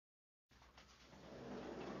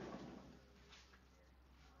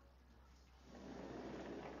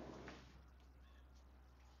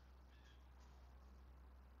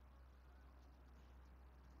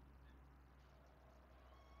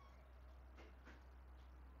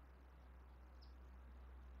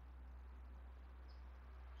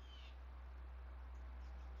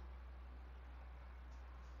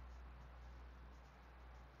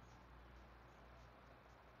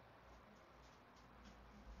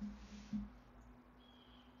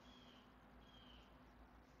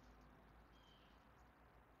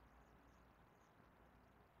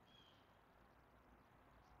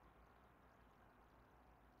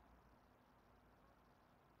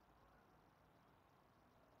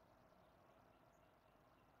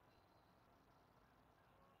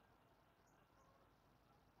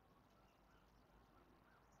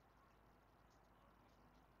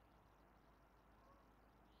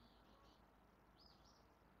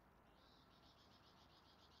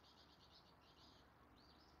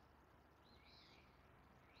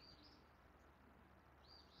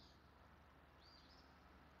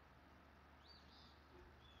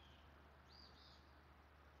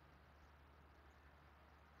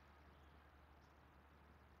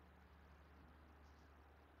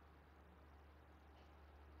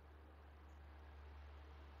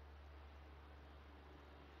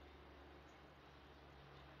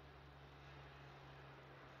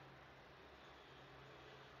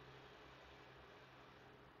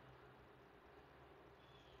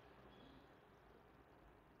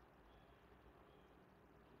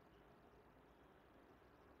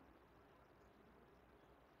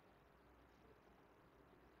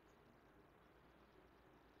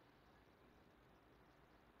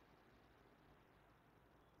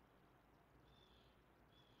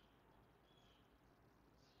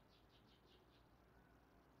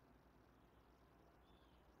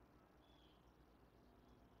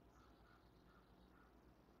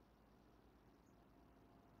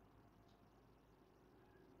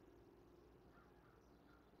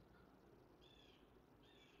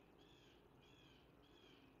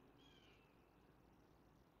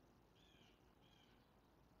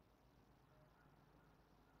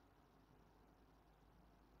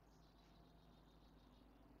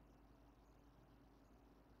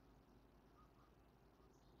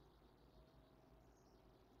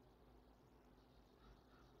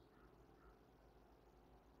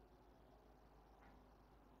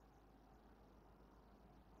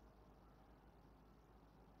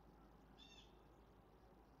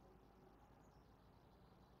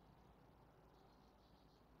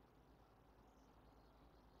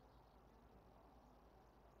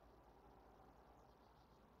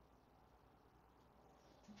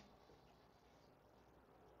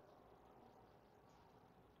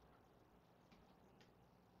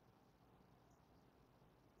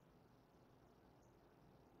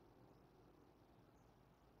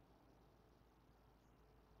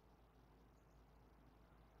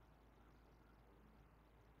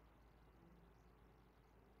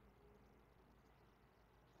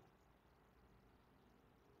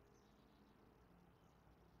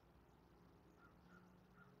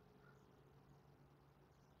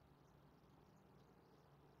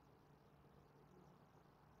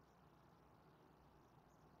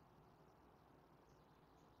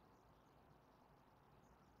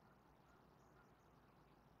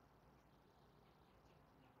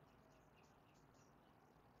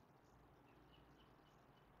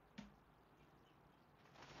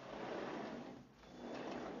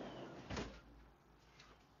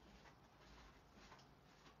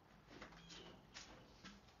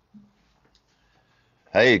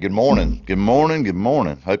Hey, good morning. Good morning. Good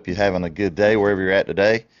morning. Hope you're having a good day wherever you're at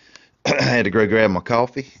today. I had to go grab my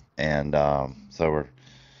coffee, and so we're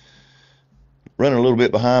running a little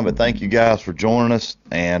bit behind, but thank you guys for joining us.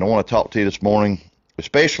 And I want to talk to you this morning,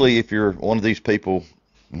 especially if you're one of these people.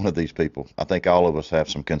 One of these people. I think all of us have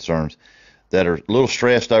some concerns that are a little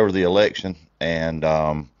stressed over the election and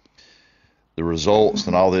the results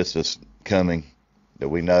and all this is coming that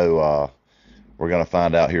we know we're going to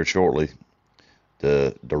find out here shortly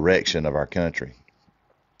the direction of our country.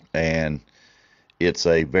 And it's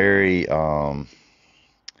a very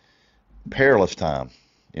perilous time.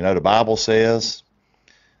 You know, the Bible says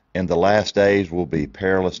in the last days will be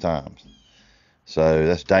perilous times. So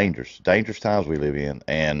that's dangerous, dangerous times we live in.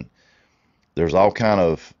 And there's all kind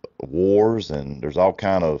of wars and there's all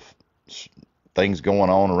kind of things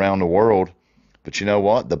going on around the world. But you know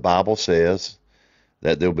what? The Bible says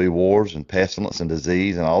that there'll be wars and pestilence and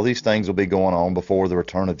disease and all these things will be going on before the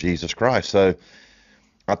return of Jesus Christ. So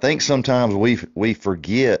I think sometimes we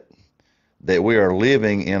forget that we are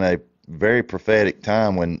living in a very prophetic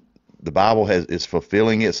time when the Bible is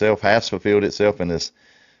fulfilling itself, has fulfilled itself, and is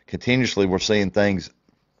continuously we're seeing things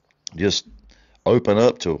just open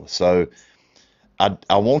up to us. So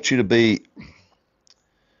I want you to be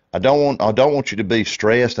I don't want you to be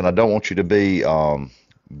stressed, and I don't want you to be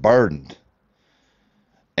burdened.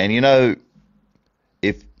 And you know,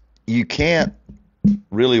 if you can't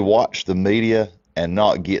really watch the media and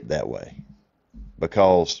not get that way,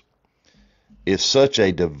 because It's such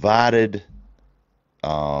a divisive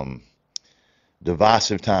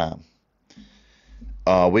time.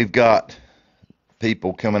 We've got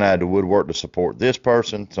people coming out of the woodwork to support this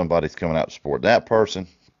person. Somebody's coming out to support that person.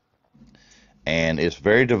 And it's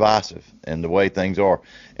very divisive in the way things are.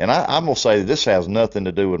 And I'm going to say that this has nothing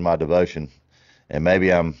to do with my devotion. And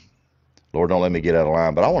maybe Lord, don't let me get out of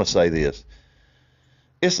line. But I want to say this.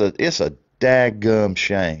 It's a daggum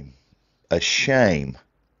shame. A shame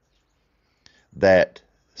that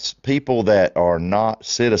people that are not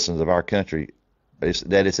citizens of our country,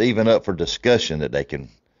 that it's even up for discussion that they can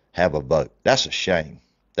have a vote. That's a shame.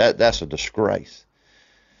 That's a disgrace.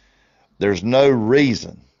 There's no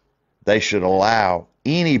reason they should allow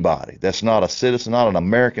anybody that's not a citizen, not an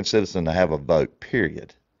American citizen, to have a vote,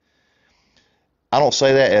 period. I don't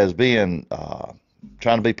say that as being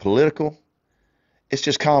trying to be political. It's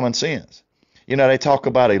just common sense. You know, they talk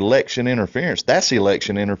about election interference. That's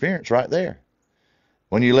election interference right there.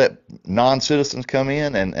 When you let non-citizens come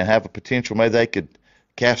in and have a potential, maybe they could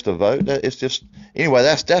cast a vote. It's just, anyway,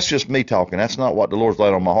 that's just me talking. That's not what the Lord's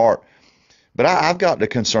laid on my heart. But I've got the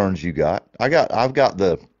concerns you got. I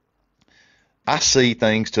see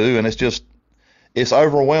things too, and it's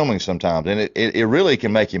overwhelming sometimes, and it really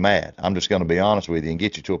can make you mad. I'm just going to be honest with you and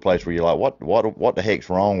get you to a place where you're like, what the heck's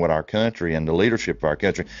wrong with our country and the leadership of our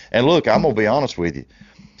country? And look, I'm going to be honest with you.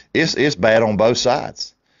 It's bad on both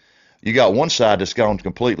sides. You got one side that's gone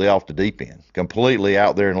completely off the deep end, completely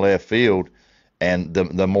out there in left field, and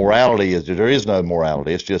the morality is there is no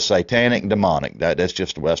morality. It's just satanic and demonic.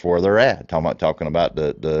 That's where they're at. Talking about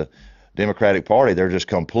the Democratic Party, they're just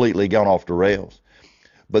completely gone off the rails.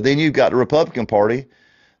 But then you've got the Republican Party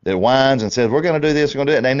that whines and says, we're going to do this, we're going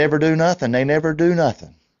to do it, and they never do nothing. They never do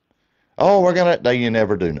nothing. Oh, you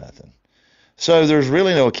never do nothing. So there's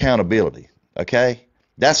really no accountability, okay?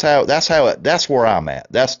 That's where I'm at.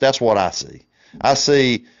 That's what I see. I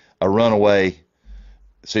see a runaway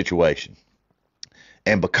situation.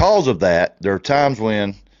 And because of that, there are times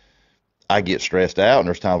when I get stressed out, and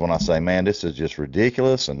there's times when I say, man, this is just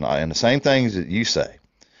ridiculous, and the same things that you say.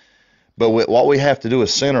 But what we have to do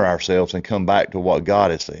is center ourselves and come back to what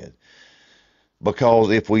God has said.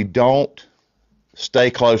 Because if we don't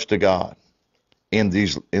stay close to God in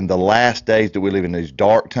the last days that we live in, these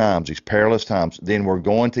dark times, these perilous times, then we're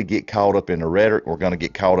going to get caught up in the rhetoric. We're going to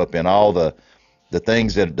get caught up in all the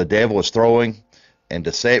things that the devil is throwing and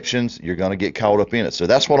deceptions. You're going to get caught up in it. So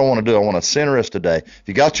that's what I want to do. I want to center us today. If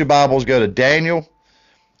you got your Bibles, go to Daniel,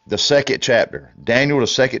 the second chapter. Daniel, the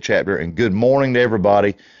second chapter, and good morning to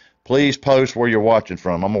everybody. Please post where you're watching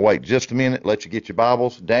from. I'm going to wait just a minute, let you get your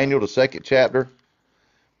Bibles. Daniel, the second chapter.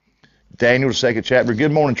 Daniel, the second chapter.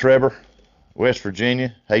 Good morning, Trevor, West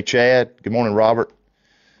Virginia. Hey, Chad. Good morning, Robert.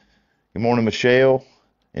 Good morning, Michelle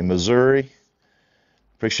in Missouri.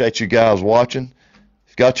 Appreciate you guys watching.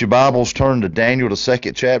 If you've got your Bibles, turn to Daniel, the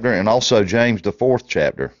second chapter, and also James, the fourth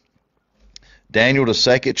chapter. Daniel, the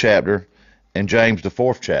second chapter, and James, the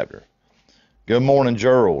fourth chapter. Good morning,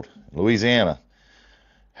 Gerald, Louisiana.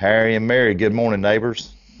 Harry and Mary, good morning,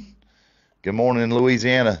 neighbors. Good morning in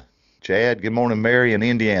Louisiana, Chad. Good morning, Mary in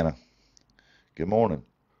Indiana. Good morning.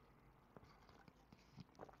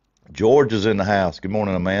 George is in the house. Good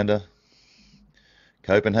morning, Amanda.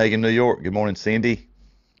 Copenhagen, New York. Good morning, Cindy.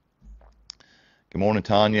 Good morning,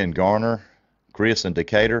 Tanya and Garner. Chris in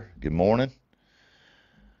Decatur. Good morning.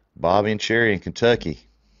 Bobby and Sherry in Kentucky.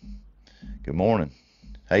 Good morning.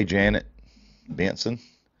 Hey, Janet Benson.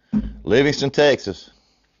 Livingston, Texas.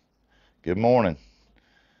 Good morning.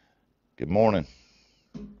 Good morning.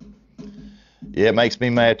 Yeah, it makes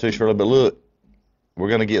me mad too, Shirley, but look, we're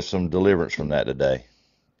going to get some deliverance from that today.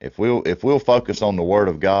 If we'll focus on the Word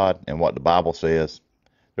of God and what the Bible says,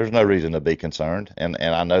 there's no reason to be concerned. And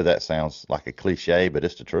I know that sounds like a cliche, but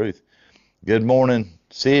it's the truth. Good morning,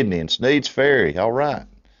 Sydney and Sneed's Ferry. All right.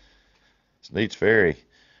 Sneed's Ferry.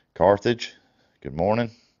 Carthage. Good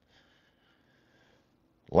morning.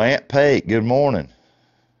 Lamp Pate. Good morning.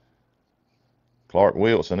 Clark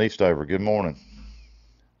Wilson, Eastover, good morning.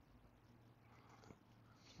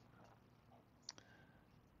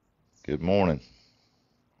 Good morning.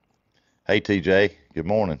 Hey, TJ, good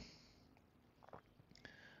morning.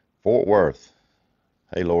 Fort Worth.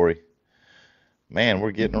 Hey, Lori. Man,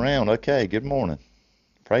 we're getting around. Okay, good morning.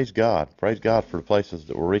 Praise God. Praise God for the places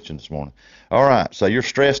that we're reaching this morning. All right, so you're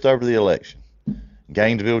stressed over the election.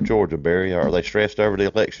 Gainesville, Georgia, Barry, are they stressed over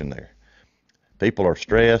the election there? People are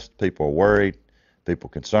stressed. People are worried. People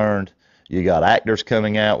concerned. You got actors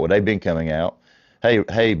coming out. Well, they've been coming out.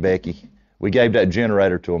 Hey, Becky, we gave that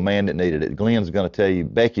generator to a man that needed it. Glenn's going to tell you,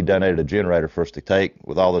 Becky donated a generator for us to take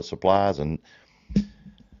with all the supplies. And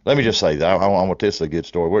let me just say that I want this is a good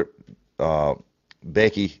story.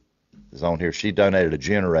 Becky is on here. She donated a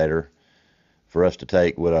generator for us to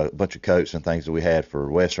take with a bunch of coats and things that we had for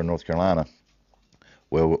Western North Carolina.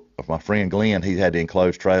 Well, my friend Glenn, he had the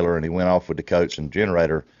enclosed trailer, and he went off with the coats and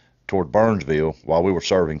generator toward Burnsville while we were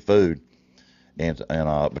serving food, and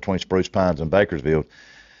between Spruce Pines and Bakersfield.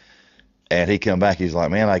 And he come back, he's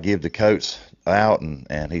like, man, I give the coats out,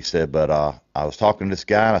 and he said, but I was talking to this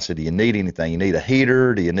guy, and I said, do you need anything? You need a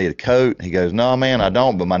heater? Do you need a coat? And he goes, no, man, I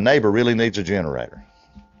don't, but my neighbor really needs a generator.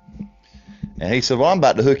 And he said, well, I'm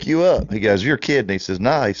about to hook you up. He goes, you're kidding. He says,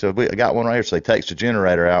 no. He said, I got one right here. So he takes the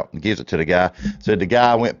generator out and gives it to the guy. Said the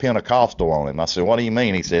guy went Pentecostal on him. I said, what do you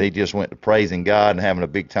mean? He said, he just went to praising God and having a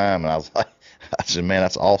big time. And I was like, I said, man,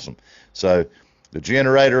 that's awesome. So the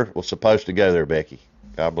generator was supposed to go there, Becky.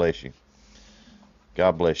 God bless you.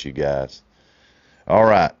 God bless you guys. All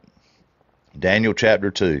right. Daniel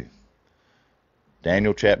chapter 2.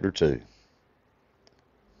 Daniel chapter 2.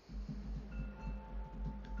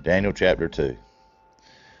 Daniel chapter 2,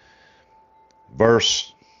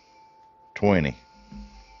 verse 20.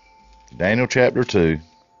 Daniel chapter 2,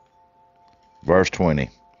 verse 20.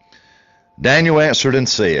 Daniel answered and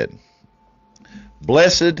said,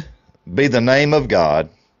 blessed be the name of God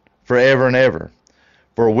forever and ever,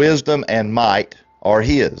 for wisdom and might are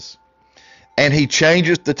his. And he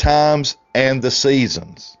changeth the times and the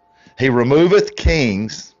seasons. He removeth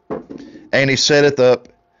kings, and he setteth up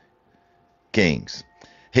kings.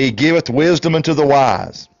 He giveth wisdom unto the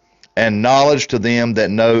wise, and knowledge to them that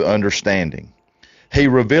know understanding. He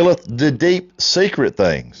revealeth the deep secret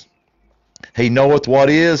things. He knoweth what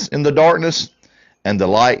is in the darkness, and the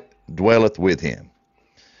light dwelleth with him.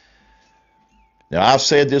 Now, I've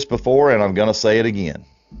said this before, and I'm going to say it again.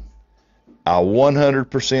 I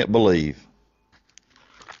 100% believe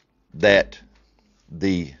that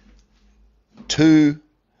the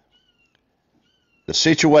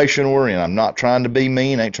situation we're in, I'm not trying to be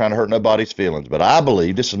mean, ain't trying to hurt nobody's feelings, but I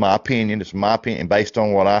believe, this is my opinion based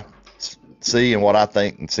on what I see and what I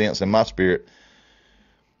think and sense in my spirit,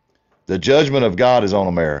 the judgment of God is on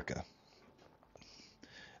America.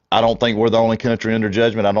 I don't think we're the only country under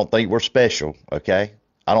judgment. I don't think we're special, okay?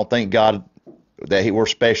 I don't think we're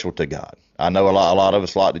special to God. I know a lot of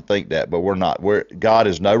us like to think that, but we're not. God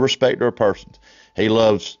is no respecter of persons. He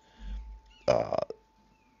loves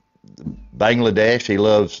Bangladesh, he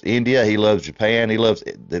loves India, he loves Japan, he loves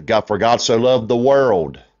God, for God so loved the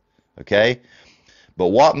world. Okay? But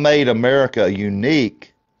what made America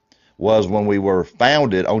unique was when we were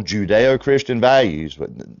founded on Judeo-Christian values.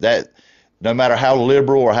 But that, no matter how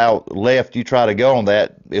liberal or how left you try to go on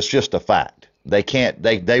that, it's just a fact.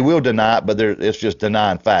 They will deny it, but it's just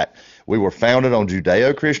denying fact. We were founded on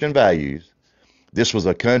Judeo-Christian values. This was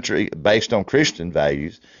a country based on Christian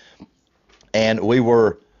values, and we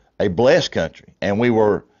were a blessed country, and we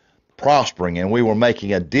were prospering, and we were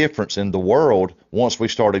making a difference in the world once we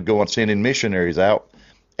started sending missionaries out.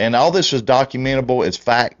 And all this is documentable, it's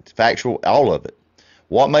factual, all of it.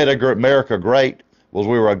 What made America great was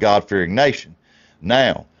we were a God-fearing nation.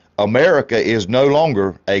 Now, America is no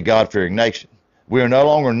longer a God-fearing nation. We are no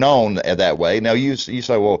longer known that way. Now, you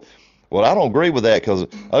say, well, I don't agree with that, because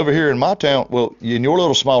over here in my town, well, in your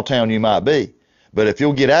little small town you might be. But if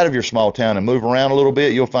you'll get out of your small town and move around a little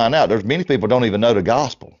bit, you'll find out there's many people don't even know the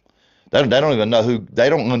gospel. They don't even know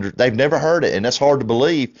they've never heard it, and that's hard to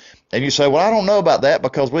believe. And you say, well, I don't know about that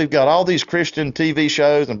because we've got all these Christian TV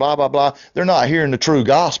shows and blah, blah, blah. They're not hearing the true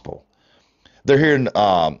gospel. They're hearing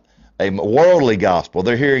a worldly gospel.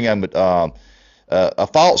 They're hearing a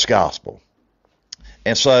false gospel.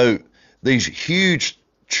 And so these huge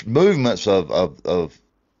movements of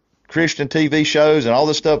Christian TV shows and all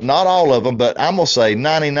this stuff, not all of them, but I'm going to say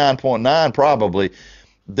 99.9 probably,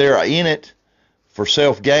 they're in it for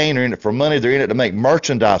self-gain, or in it for money. They're in it to make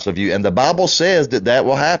merchandise of you. And the Bible says that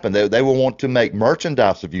will happen. They will want to make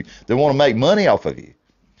merchandise of you. They want to make money off of you.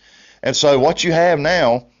 And so what you have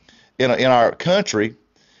now in our country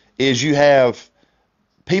is you have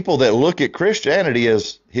people that look at Christianity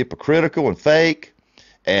as hypocritical and fake,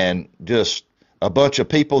 and just a bunch of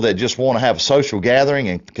people that just want to have a social gathering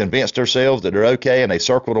and convince themselves that they're okay, and they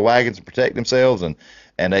circle the wagons and protect themselves, and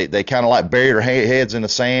they kind of like bury their heads in the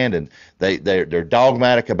sand, and they're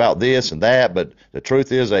dogmatic about this and that. But the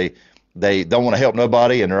truth is they don't want to help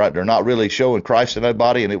nobody, and they're not really showing Christ to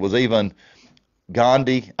nobody. And it was even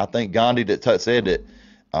Gandhi, I think Gandhi, that said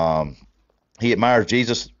that he admires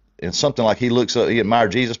Jesus, and something like he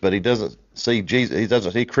admires Jesus, but he doesn't see Jesus, he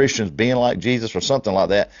doesn't see Christians being like Jesus, or something like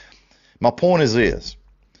that. My point is this: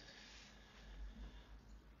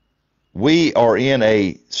 we are in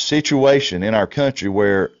a situation in our country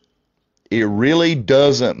where it really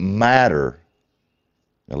doesn't matter.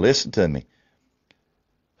 Now listen to me.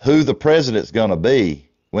 Who the president's going to be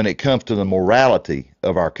when it comes to the morality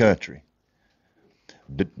of our country.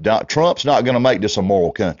 Trump's not going to make this a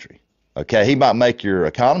moral country. Okay, he might make your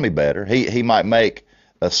economy better. He might make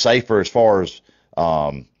us safer as far as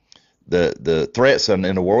the threats in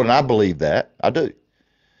the world, and I believe that. I do.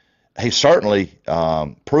 He certainly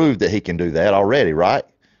proved that he can do that already, right?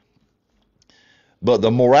 But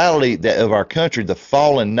the morality of our country, the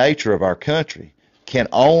fallen nature of our country, can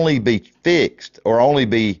only be fixed or only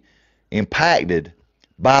be impacted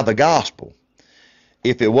by the gospel.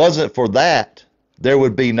 If it wasn't for that, there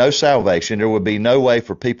would be no salvation. There would be no way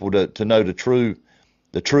for people to know the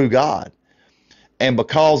true God. And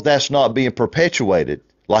because that's not being perpetuated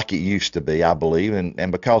like it used to be, I believe,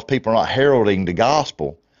 and because people are not heralding the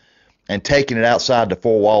gospel and taking it outside the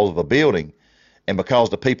four walls of a building, and because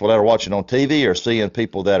the people that are watching on TV are seeing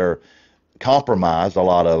people that are compromised, a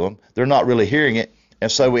lot of them, they're not really hearing it.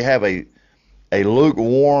 And so we have a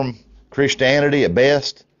lukewarm Christianity at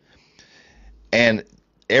best, and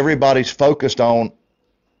everybody's focused on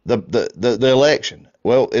the election.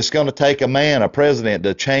 Well, it's going to take a president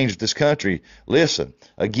to change this country. Listen,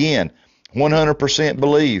 again, 100%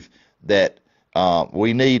 believe that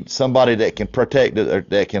we need somebody that can protect,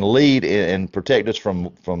 that can lead and protect us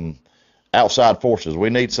from outside forces. We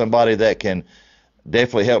need somebody that can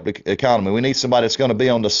definitely help the economy. We need somebody that's going to be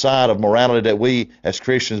on the side of morality that we as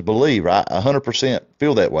Christians believe. I 100%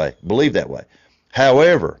 feel that way, believe that way.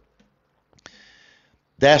 However,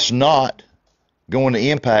 that's not going to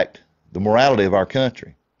impact the morality of our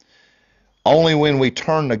country. Only when we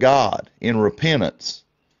turn to God in repentance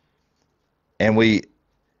and we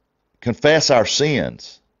confess our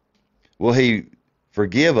sins will He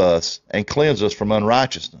forgive us and cleanse us from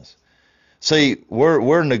unrighteousness. See,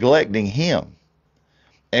 we're neglecting Him,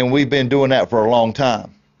 and we've been doing that for a long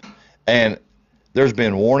time. And there's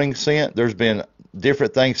been warnings sent, there's been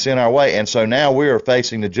different things sent our way, and so now we are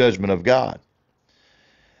facing the judgment of God.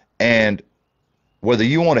 And whether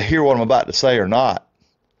you want to hear what I'm about to say or not,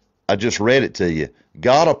 I just read it to you.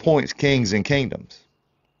 God appoints kings and kingdoms.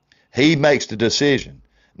 He makes the decision.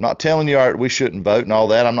 I'm not telling you we shouldn't vote and all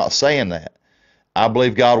that. I'm not saying that. I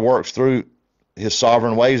believe God works through His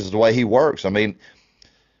sovereign ways is the way He works. I mean,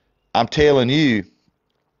 I'm telling you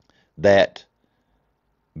that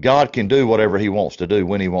God can do whatever He wants to do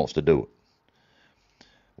when He wants to do it.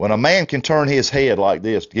 When a man can turn his head like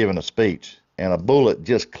this giving a speech and a bullet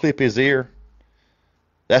just clip his ear,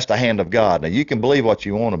 that's the hand of God. Now, you can believe what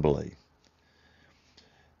you want to believe.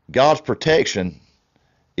 God's protection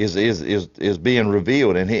is being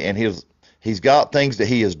revealed, and He's got things that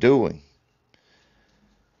He is doing.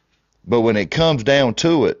 But when it comes down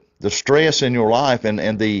to it, the stress in your life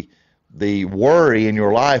and the worry in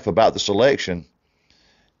your life about this election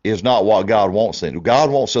is not what God wants. God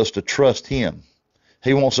wants us to trust Him.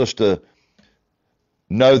 He wants us to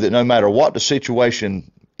know that no matter what the situation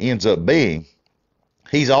ends up being,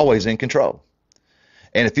 He's always in control.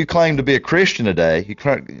 And if you claim to be a Christian today, you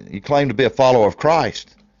claim to be a follower of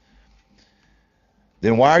Christ,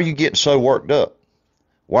 then why are you getting so worked up?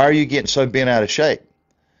 Why are you getting so bent out of shape?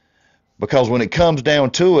 Because when it comes down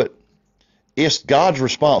to it, it's God's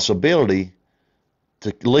responsibility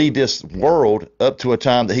to lead this world up to a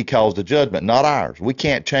time that He calls the judgment, not ours. We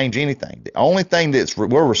can't change anything. The only thing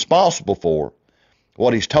we're responsible for,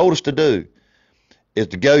 what He's told us to do, is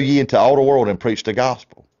to go ye into all the world and preach the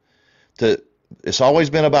gospel. It's always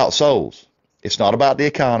been about souls. It's not about the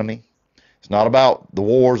economy. It's not about the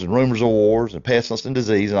wars and rumors of wars and pestilence and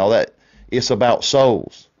disease and all that. It's about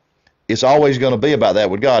souls. It's always going to be about that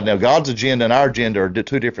with God. Now, God's agenda and our agenda are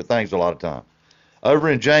two different things a lot of time. Over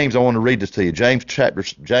in James, I want to read this to you. James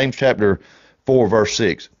chapter 4, verse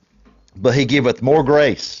 6. But He giveth more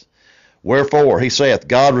grace. Wherefore, He saith,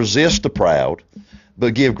 God resists the proud,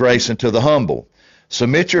 but give grace unto the humble.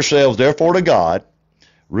 Submit yourselves therefore to God,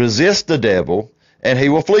 resist the devil, and he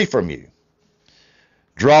will flee from you.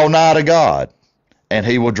 Draw nigh to God, and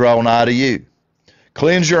He will draw nigh to you.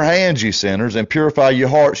 Cleanse your hands, ye sinners, and purify your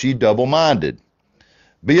hearts, ye double-minded.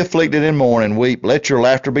 Be afflicted and mourn and weep. Let your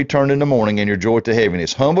laughter be turned into mourning and your joy to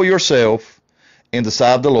heaviness. Humble yourself in the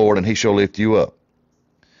sight of the Lord, and He shall lift you up.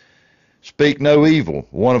 Speak no evil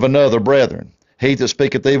one of another, brethren. He that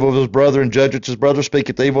speaketh evil of his brother and judgeth his brother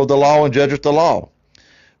speaketh evil of the law and judgeth the law.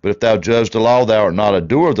 But if thou judge the law, thou art not a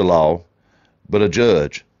doer of the law, but a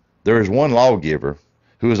judge. There is one lawgiver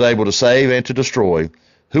who is able to save and to destroy.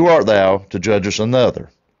 Who art thou to judge us another?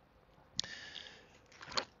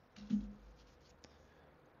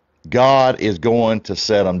 God is going to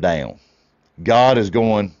set them down. God is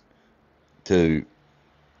going to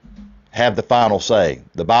have the final say.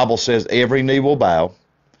 The Bible says every knee will bow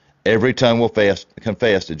Every tongue will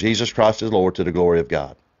confess that Jesus Christ is Lord to the glory of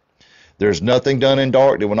God. There's nothing done in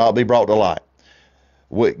dark that will not be brought to light.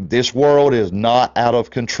 This world is not out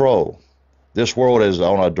of control. This world is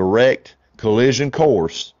on a direct collision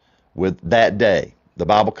course with that day. The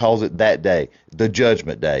Bible calls it that day, the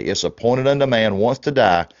judgment day. It's appointed unto man once to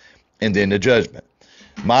die, and then the judgment.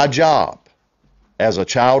 My job as a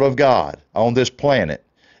child of God on this planet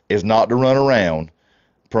is not to run around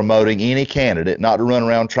promoting any candidate, not to run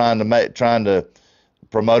around trying to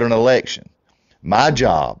promote an election. My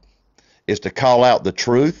job is to call out the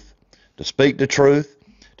truth, to speak the truth,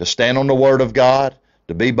 to stand on the word of God,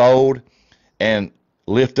 to be bold, and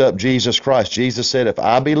lift up Jesus Christ. Jesus said, if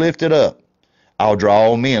I be lifted up, I'll draw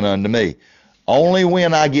all men unto me. Only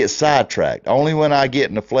when I get sidetracked, only when I get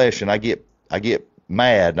in the flesh and I get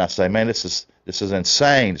mad and I say, man, this is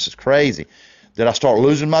insane, this is crazy, that I start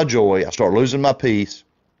losing my joy, I start losing my peace,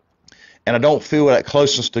 and I don't feel that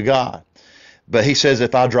closeness to God. But he says,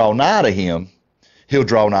 if I draw nigh to him, he'll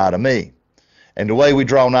draw nigh to me. And the way we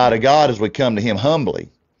draw nigh to God is we come to him humbly.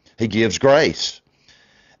 He gives grace.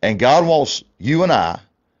 And God wants you and I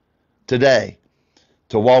today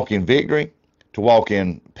to walk in victory, to walk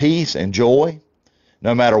in peace and joy,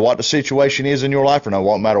 no matter what the situation is in your life, or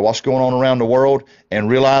no matter what's going on around the world, and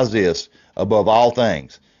realize this, above all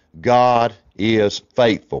things, God is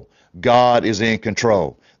faithful. God is in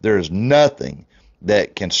control. There is nothing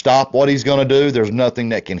that can stop what he's going to do. There's nothing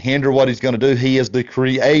that can hinder what he's going to do. He is the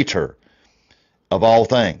creator of all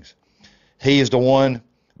things. He is the one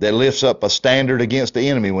that lifts up a standard against the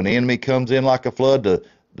enemy. When the enemy comes in like a flood,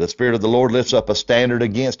 the Spirit of the Lord lifts up a standard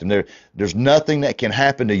against him. There's nothing that can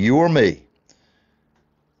happen to you or me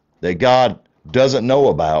that God doesn't know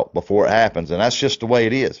about before it happens, and that's just the way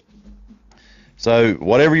it is. So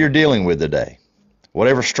whatever you're dealing with today,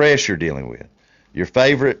 whatever stress you're dealing with, your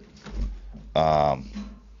favorite actor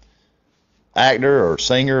or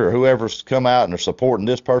singer or whoever's come out and they're supporting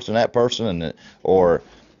this person, that person, or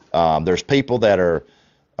there's people that are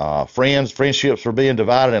friendships are being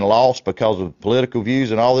divided and lost because of political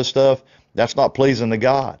views and all this stuff. That's not pleasing to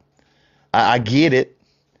God. I get it.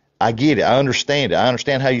 I get it. I understand it. I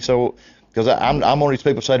understand how you because I'm one of these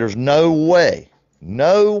people who say there's no way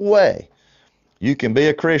you can be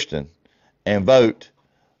a Christian and vote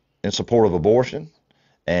in support of abortion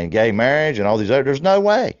and gay marriage and all these other. There's no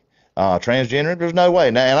way. Transgender, there's no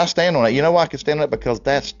way. Now, and I stand on that. You know why I can stand on that? Because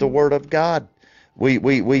that's the word of God.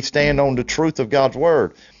 We stand on the truth of God's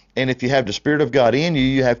word. And if you have the Spirit of God in you,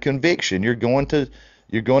 you have conviction. You're going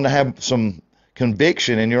to have some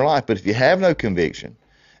conviction in your life. But if you have no conviction,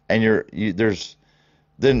 and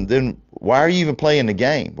then why are you even playing the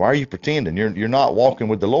game? Why are you pretending? You're not walking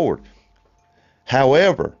with the Lord.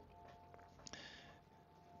 However,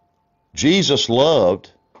 Jesus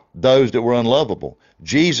loved those that were unlovable.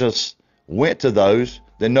 Jesus went to those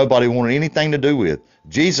that nobody wanted anything to do with.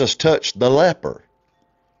 Jesus touched the leper,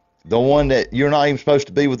 the one that you're not even supposed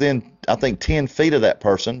to be within, I think, 10 feet of that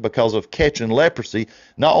person because of catching leprosy.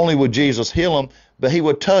 Not only would Jesus heal him, but he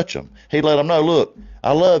would touch him. He'd let him know, look,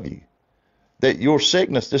 I love you. That your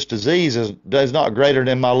sickness, this disease, is not greater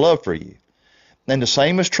than my love for you. And the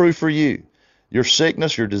same is true for you. Your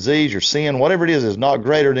sickness, your disease, your sin, whatever it is not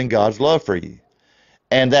greater than God's love for you.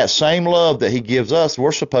 And that same love that he gives us,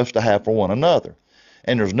 we're supposed to have for one another.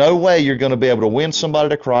 And there's no way you're going to be able to win somebody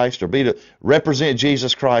to Christ or be to represent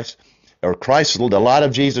Jesus Christ or Christ, the light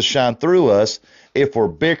of Jesus shine through us, if we're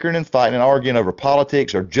bickering and fighting and arguing over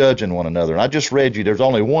politics or judging one another. And I just read you, there's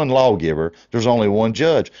only one lawgiver, there's only one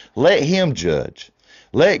judge. Let him judge.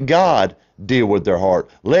 Let God deal with their heart.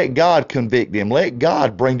 Let God convict them. Let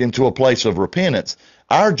God bring them to a place of repentance.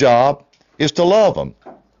 Our job is to love them.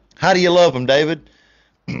 How do you love them, David?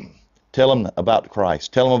 Tell them about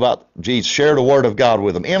Christ. Tell them about Jesus. Share the word of God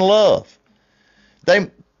with them in love.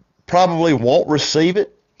 They probably won't receive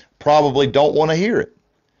it, probably don't want to hear it.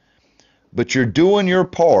 But you're doing your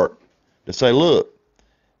part to say, look,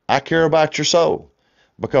 I care about your soul.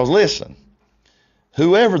 Because listen,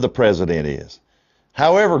 whoever the president is,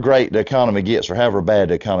 however great the economy gets or however bad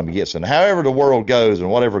the economy gets, and however the world goes and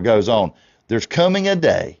whatever goes on, there's coming a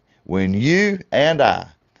day when you and I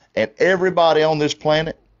and everybody on this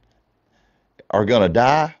planet are going to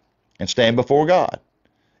die and stand before God.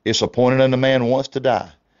 It's appointed unto man once to die,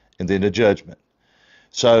 and then the judgment.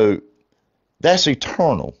 So that's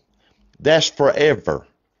eternal. That's forever.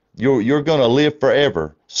 You're going to live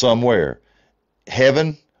forever somewhere,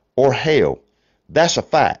 heaven or hell. That's a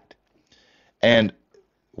fact. And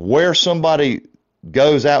where somebody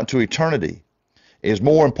goes out into eternity is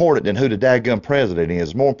more important than who the dadgum president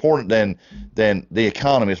is. More important than the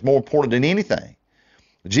economy. It's more important than anything.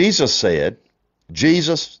 Jesus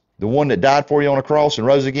the one that died for you on a cross and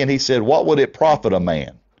rose again, he said, what would it profit a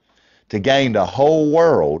man to gain the whole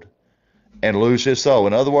world and lose his soul?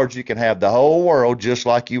 In other words, you can have the whole world just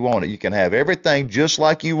like you want it. You can have everything just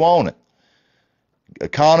like you want it.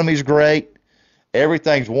 Economy's great.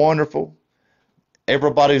 Everything's wonderful.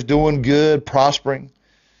 Everybody's doing good, prospering.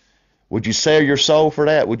 Would you sell your soul for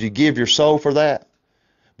that? Would you give your soul for that?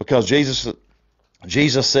 Because Jesus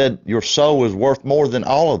said your soul is worth more than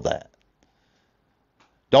all of that.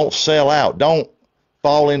 Don't sell out. Don't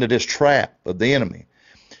fall into this trap of the enemy.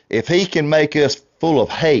 If he can make us full of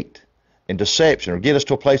hate and deception, or get us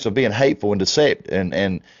to a place of being hateful and deceptive,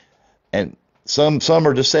 and some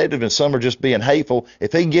are deceptive and some are just being hateful,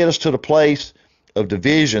 if he can get us to the place of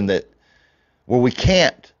division where we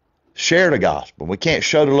can't share the gospel, we can't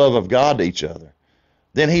show the love of God to each other,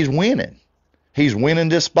 then he's winning. He's winning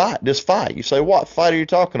this fight. You say, what fight are you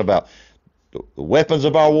talking about? The weapons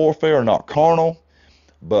of our warfare are not carnal,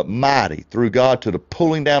 but mighty through God to the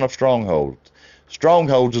pulling down of strongholds.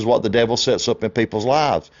 Strongholds is what the devil sets up in people's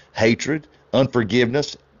lives. Hatred,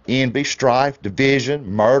 unforgiveness, envy, strife,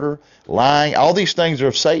 division, murder, lying. All these things are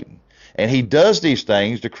of Satan. And he does these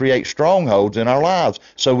things to create strongholds in our lives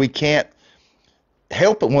so we can't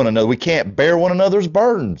help one another. We can't bear one another's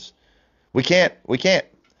burdens. We can't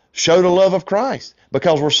show the love of Christ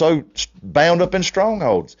because we're so bound up in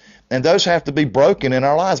strongholds. And those have to be broken in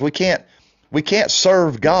our lives. We can't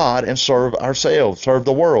serve God and serve ourselves, serve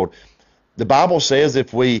the world. The Bible says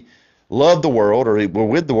if we love the world or we're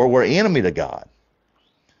with the world, we're enemy to God.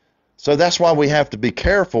 So that's why we have to be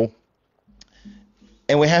careful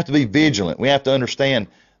and we have to be vigilant. We have to understand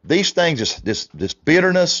these things, this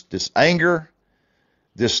bitterness, this anger,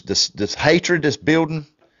 this hatred that's building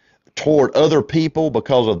toward other people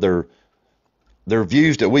because of their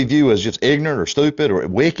views that we view as just ignorant or stupid or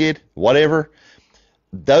wicked, whatever.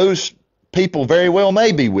 Those people very well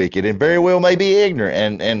may be wicked and very well may be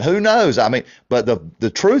ignorant, and who knows? I mean, but the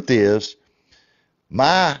truth is,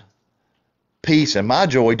 my peace and my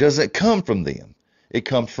joy doesn't come from them. It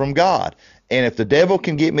comes from God. And if the devil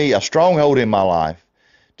can get me a stronghold in my life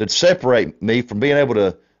to separate me from being able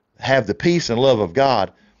to have the peace and love of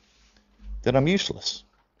God, then I'm useless.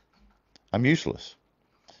 I'm useless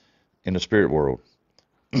in the spirit world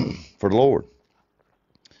for the Lord.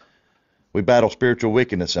 We battle spiritual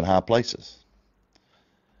wickedness in high places.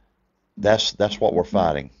 That's what we're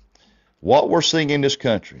fighting. What we're seeing in this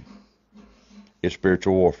country is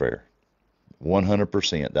spiritual warfare.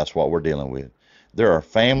 100%. That's what we're dealing with. There are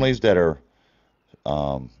families that are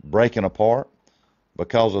breaking apart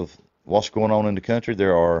because of what's going on in the country.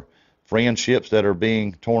 There are friendships that are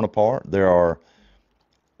being torn apart. There are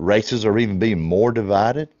races are even being more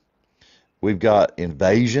divided. We've got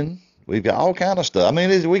invasion. We've got all kind of stuff. I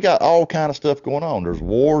mean, we got all kind of stuff going on. There's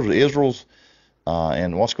wars. Israel's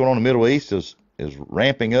and what's going on in the Middle East is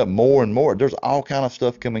ramping up more and more. There's all kind of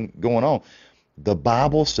stuff going on. The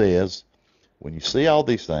Bible says when you see all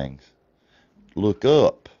these things, look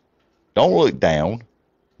up. Don't look down.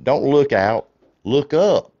 Don't look out. Look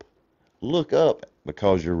up. Look up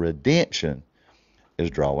because your redemption is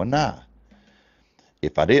drawing nigh.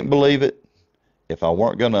 If I didn't believe it, if I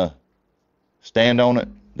weren't going to stand on it,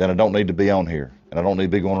 then I don't need to be on here. And I don't need to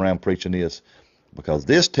be going around preaching this because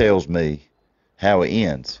this tells me how it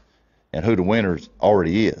ends and who the winner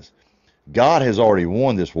already is. God has already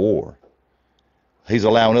won this war. He's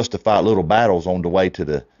allowing us to fight little battles on the way to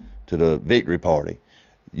the victory party.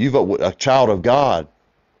 You've a child of God.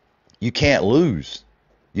 You can't lose.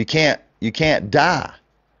 You can't die.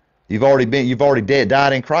 You've already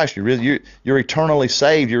died in Christ. You're eternally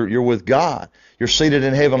saved. You're with God. You're seated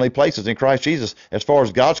in heavenly places in Christ Jesus. As far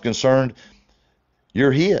as God's concerned,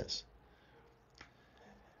 you're His.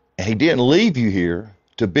 And He didn't leave you here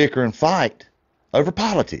to bicker and fight over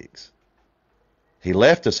politics. He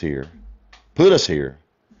left us here, put us here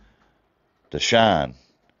to shine,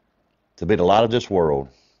 to be the light of this world,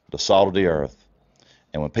 the salt of the earth.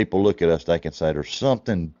 And when people look at us, they can say there's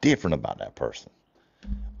something different about that person.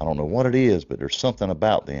 I don't know what it is, but there's something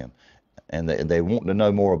about them. And they want to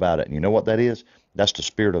know more about it. And you know what that is? That's the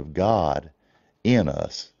Spirit of God in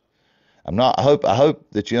us. I hope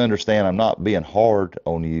that you understand I'm not being hard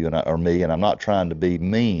on you or me, and I'm not trying to be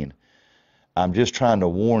mean. I'm just trying to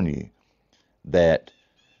warn you that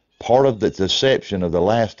part of the deception of the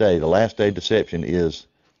last day deception is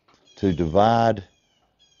to divide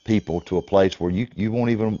people to a place where you won't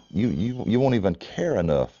even care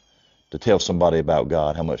enough to tell somebody about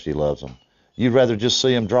God, how much He loves them. You'd rather just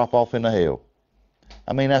see them drop off into hell.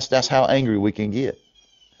 I mean, that's how angry we can get.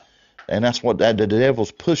 And that's what the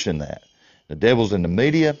devil's pushing that. The devil's in the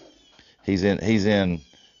media. He's in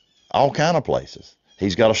all kind of places.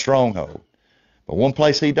 He's got a stronghold. But one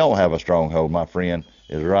place he don't have a stronghold, my friend,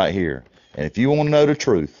 is right here. And if you want to know the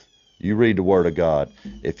truth, you read the Word of God.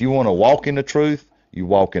 If you want to walk in the truth, you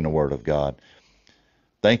walk in the Word of God.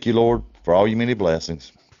 Thank you, Lord, for all your many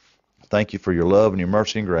blessings. Thank you for your love and your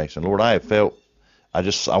mercy and grace. And Lord, I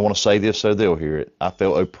want to say this so they'll hear it. I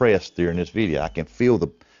felt oppressed during this video.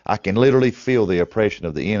 I can literally feel the oppression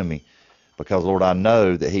of the enemy, because Lord, I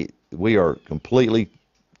know that we are completely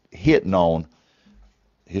hitting on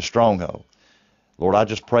his stronghold. Lord, I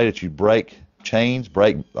just pray that you break chains,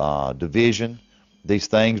 break division, these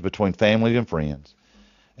things between family and friends.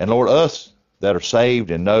 And Lord, us that are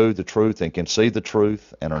saved and know the truth and can see the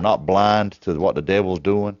truth and are not blind to what the devil is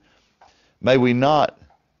doing, may we not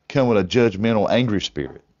come with a judgmental, angry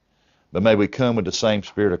spirit, but may we come with the same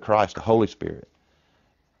Spirit of Christ, the Holy Spirit,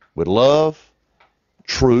 with love,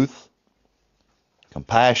 truth,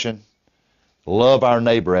 compassion, love our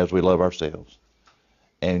neighbor as we love ourselves.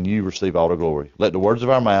 And you receive all the glory. Let the words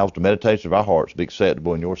of our mouths, the meditation of our hearts be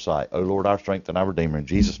acceptable in your sight. O Lord, our strength and our Redeemer, in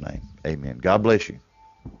Jesus' name, amen. God bless you.